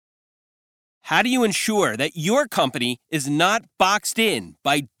How do you ensure that your company is not boxed in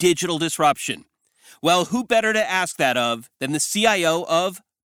by digital disruption? Well, who better to ask that of than the CIO of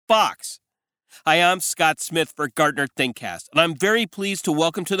Box? Hi, I'm Scott Smith for Gartner ThinkCast, and I'm very pleased to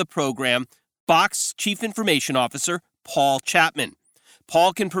welcome to the program Box Chief Information Officer Paul Chapman.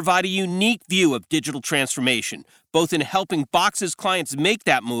 Paul can provide a unique view of digital transformation, both in helping Box's clients make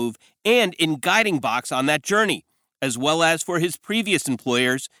that move and in guiding Box on that journey, as well as for his previous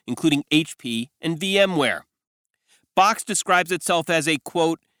employers, including HP and VMware. Box describes itself as a,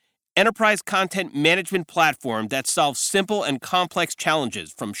 quote, enterprise content management platform that solves simple and complex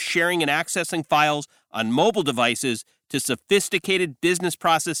challenges, from sharing and accessing files on mobile devices to sophisticated business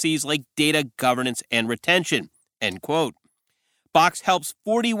processes like data governance and retention, end quote. Box helps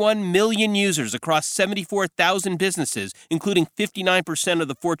 41 million users across 74,000 businesses, including 59% of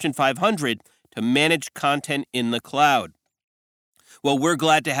the Fortune 500, to manage content in the cloud. Well, we're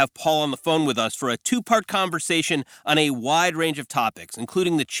glad to have Paul on the phone with us for a two-part conversation on a wide range of topics,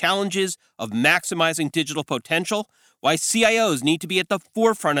 including the challenges of maximizing digital potential, why CIOs need to be at the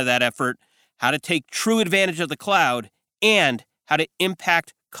forefront of that effort, how to take true advantage of the cloud, and how to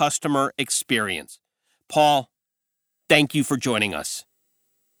impact customer experience. Paul, thank you for joining us.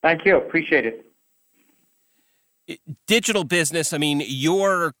 Thank you. Appreciate it. Digital business,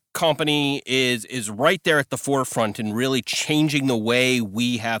 your company is right there at the forefront in really changing the way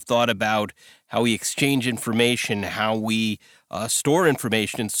we have thought about how we exchange information, how we store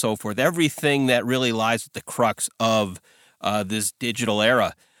information, and so forth. Everything that really lies at the crux of this digital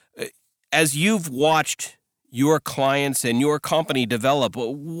era. As you've watched your clients and your company develop,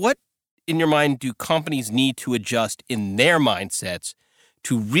 what, in your mind, do companies need to adjust in their mindsets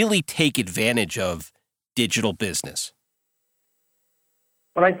to really take advantage of digital business?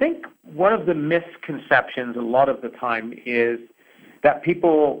 Well, I think one of the misconceptions a lot of the time is that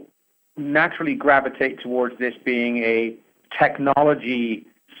people naturally gravitate towards this being a technology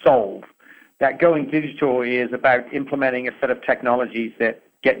solve, that going digital is about implementing a set of technologies that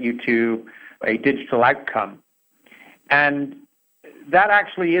get you to a digital outcome. And that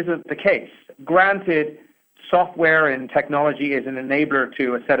actually isn't the case. Granted, software and technology is an enabler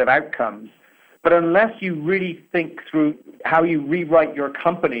to a set of outcomes, but unless you really think through how you rewrite your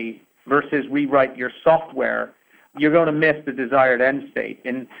company versus rewrite your software, you're going to miss the desired end state.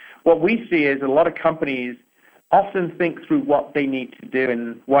 And what we see is a lot of companies often think through what they need to do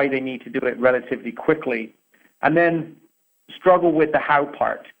and why they need to do it relatively quickly, and then struggle with the how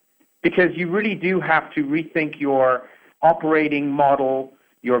part. Because you really do have to rethink your operating model,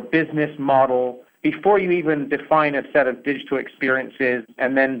 your business model, before you even define a set of digital experiences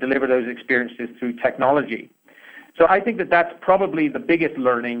and then deliver those experiences through technology. So I think that that's probably the biggest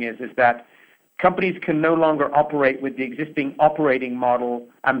learning is that companies can no longer operate with the existing operating model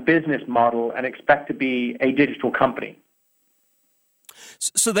and business model and expect to be a digital company.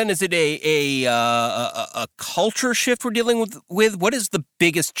 So then is it a culture shift we're dealing with? What is the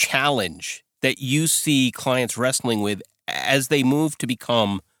biggest challenge that you see clients wrestling with as they move to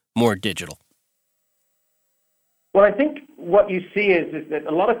become more digital? Well, I think what you see is that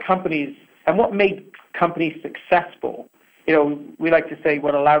a lot of companies, and what made companies successful, we like to say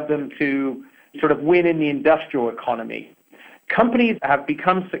what allowed them to sort of win in the industrial economy. Companies have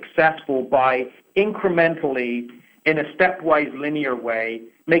become successful by incrementally, in a stepwise linear way,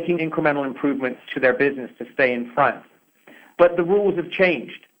 making incremental improvements to their business to stay in front. But the rules have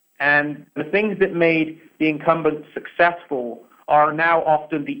changed, and the things that made the incumbents successful are now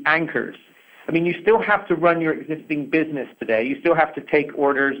often the anchors. You still have to run your existing business today. You still have to take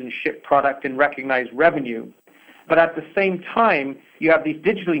orders and ship product and recognize revenue. But at the same time, you have these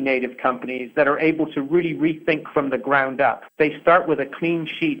digitally native companies that are able to really rethink from the ground up. They start with a clean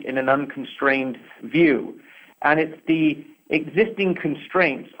sheet in an unconstrained view. And it's the existing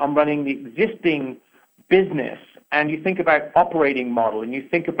constraints on running the existing business. And you think about operating model, and you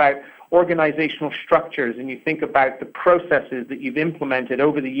think about organizational structures, and you think about the processes that you've implemented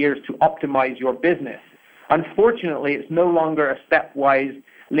over the years to optimize your business. Unfortunately, it's no longer a stepwise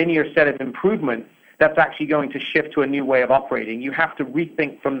linear set of improvements that's actually going to shift to a new way of operating. You have to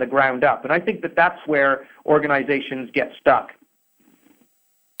rethink from the ground up. And I think that that's where organizations get stuck.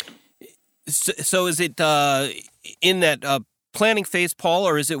 So is it in that planning phase, Paul,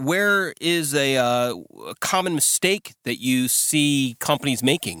 or is it where is a common mistake that you see companies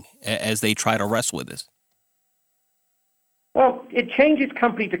making as they try to wrestle with this? Well, it changes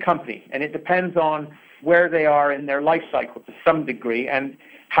company to company, and it depends on where they are in their life cycle to some degree and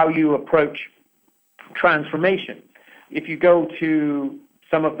how you approach transformation. If you go to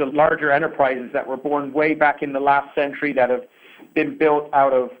some of the larger enterprises that were born way back in the last century that have been built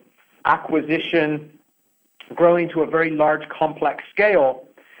out of acquisition, growing to a very large, complex scale,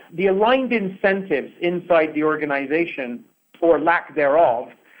 the aligned incentives inside the organization, or lack thereof,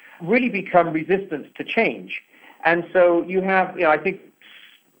 really become resistant to change. And so you have, I think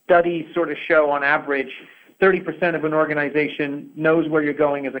studies sort of show on average 30% of an organization knows where you're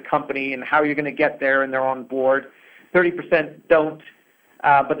going as a company and how you're going to get there, and they're on board. 30% don't,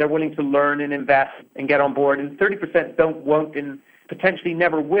 but they're willing to learn and invest and get on board. And 30% won't, and potentially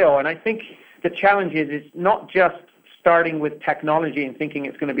never will. And I think the challenge is it's not just starting with technology and thinking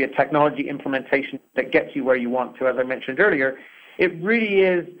it's going to be a technology implementation that gets you where you want to, as I mentioned earlier. It really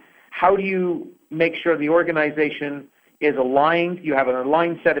is, how do you make sure the organization is aligned, you have an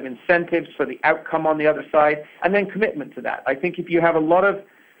aligned set of incentives for the outcome on the other side, and then commitment to that. I think if you have a lot of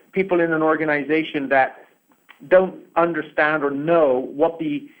people in an organization that don't understand or know what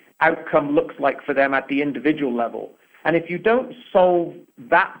the outcome looks like for them at the individual level, and if you don't solve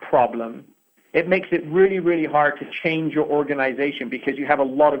that problem, it makes it really, really hard to change your organization because you have a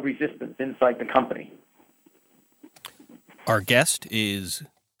lot of resistance inside the company. Our guest is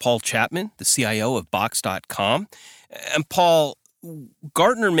Paul Chapman, the CIO of Box.com. And Paul,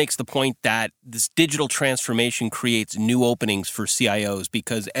 Gartner makes the point that this digital transformation creates new openings for CIOs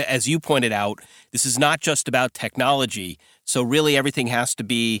because, as you pointed out, this is not just about technology. So really everything has to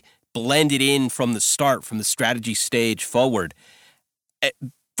be blended in from the start, from the strategy stage forward.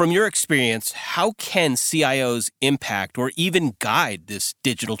 From your experience, how can CIOs impact or even guide this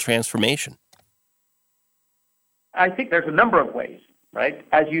digital transformation? I think there's a number of ways, right?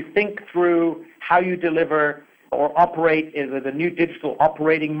 As you think through how you deliver or operate with a new digital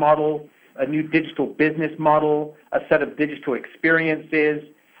operating model, a new digital business model, a set of digital experiences,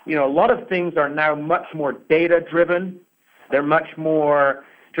 a lot of things are now much more data-driven. They're much more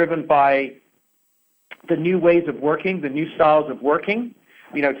driven by the new ways of working, the new styles of working.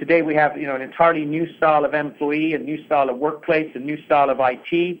 Today we have, an entirely new style of employee, a new style of workplace, a new style of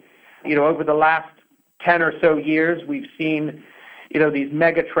IT. Over the last 10 or so years, we've seen, these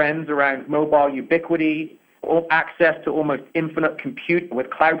mega trends around mobile ubiquity, access to almost infinite compute with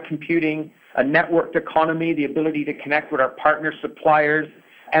cloud computing, a networked economy, the ability to connect with our partners, suppliers,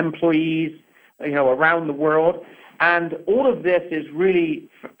 employees, around the world. And all of this is really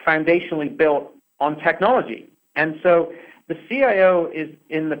foundationally built on technology. And so the CIO is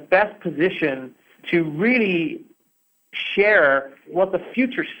in the best position to really share what the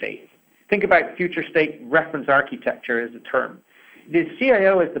future state. Think about future state reference architecture as a term. The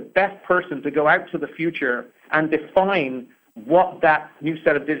CIO is the best person to go out to the future and define what that new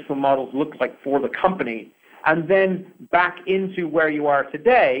set of digital models look like for the company, and then back into where you are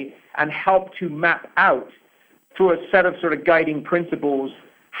today and help to map out through a set of sort of guiding principles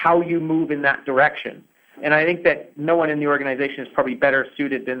how you move in that direction. And I think that no one in the organization is probably better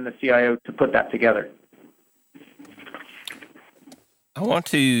suited than the CIO to put that together. I want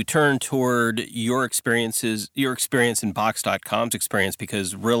to turn toward your experience in Box.com's experience,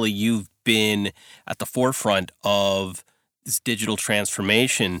 because really you've been at the forefront of this digital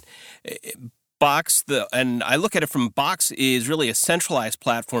transformation. Box, and I look at it from Box is really a centralized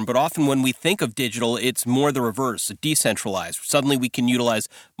platform, but often when we think of digital, it's more the reverse, decentralized. Suddenly we can utilize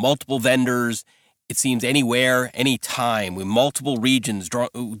multiple vendors. It seems anywhere, anytime, with multiple regions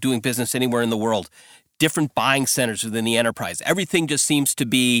doing business anywhere in the world. Different buying centers within the enterprise. Everything just seems to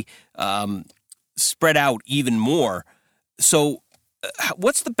be spread out even more. So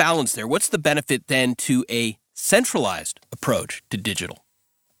what's the balance there? What's the benefit then to a centralized approach to digital?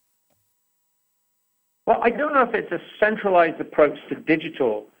 Well, I don't know if it's a centralized approach to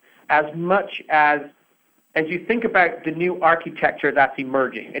digital as much as you think about the new architecture that's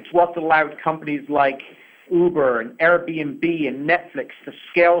emerging. It's what's allowed companies like Uber and Airbnb and Netflix to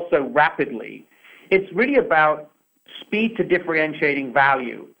scale so rapidly. It's really about speed to differentiating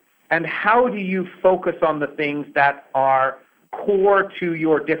value. And how do you focus on the things that are core to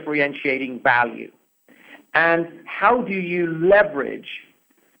your differentiating value? And how do you leverage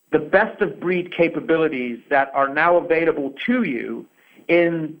the best of breed capabilities that are now available to you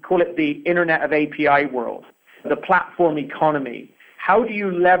in, call it the Internet of API world, the platform economy? How do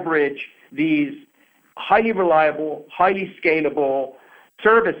you leverage these highly reliable, highly scalable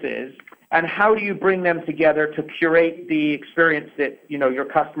services, and how do you bring them together to curate the experience that your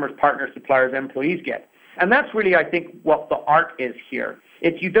customers, partners, suppliers, employees get? And that's really, I think, what the art is here.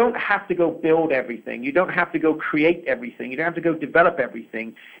 It's you don't have to go build everything. You don't have to go create everything. You don't have to go develop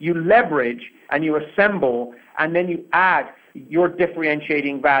everything. You leverage and you assemble, and then you add your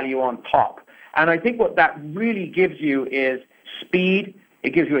differentiating value on top. And I think what that really gives you is speed,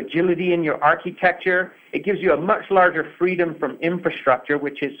 It gives you agility in your architecture. It gives you a much larger freedom from infrastructure,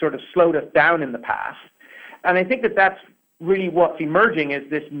 which has sort of slowed us down in the past. And I think that that's really what's emerging is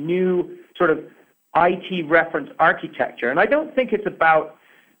this new sort of IT reference architecture. And I don't think it's about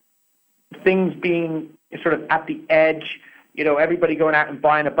things being sort of at the edge, everybody going out and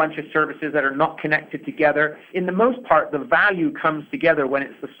buying a bunch of services that are not connected together. In the most part, the value comes together when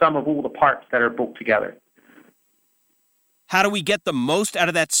it's the sum of all the parts that are booked together. How do we get the most out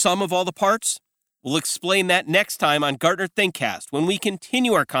of that sum of all the parts? We'll explain that next time on Gartner ThinkCast when we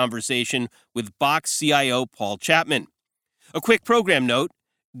continue our conversation with Box CIO Paul Chapman. A quick program note,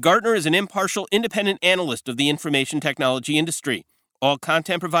 Gartner is an impartial independent analyst of the information technology industry. All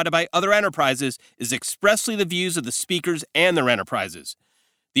content provided by other enterprises is expressly the views of the speakers and their enterprises.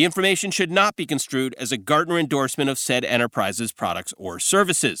 The information should not be construed as a Gartner endorsement of said enterprise's products or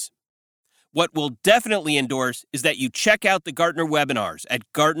services. What we'll definitely endorse is that you check out the Gartner webinars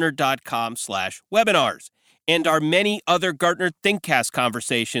at gartner.com/webinars and our many other Gartner ThinkCast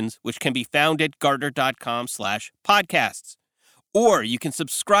conversations, which can be found at gartner.com/podcasts. Or you can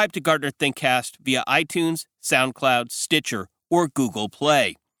subscribe to Gartner ThinkCast via iTunes, SoundCloud, Stitcher, or Google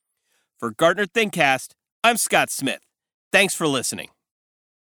Play. For Gartner ThinkCast, I'm Scott Smith. Thanks for listening.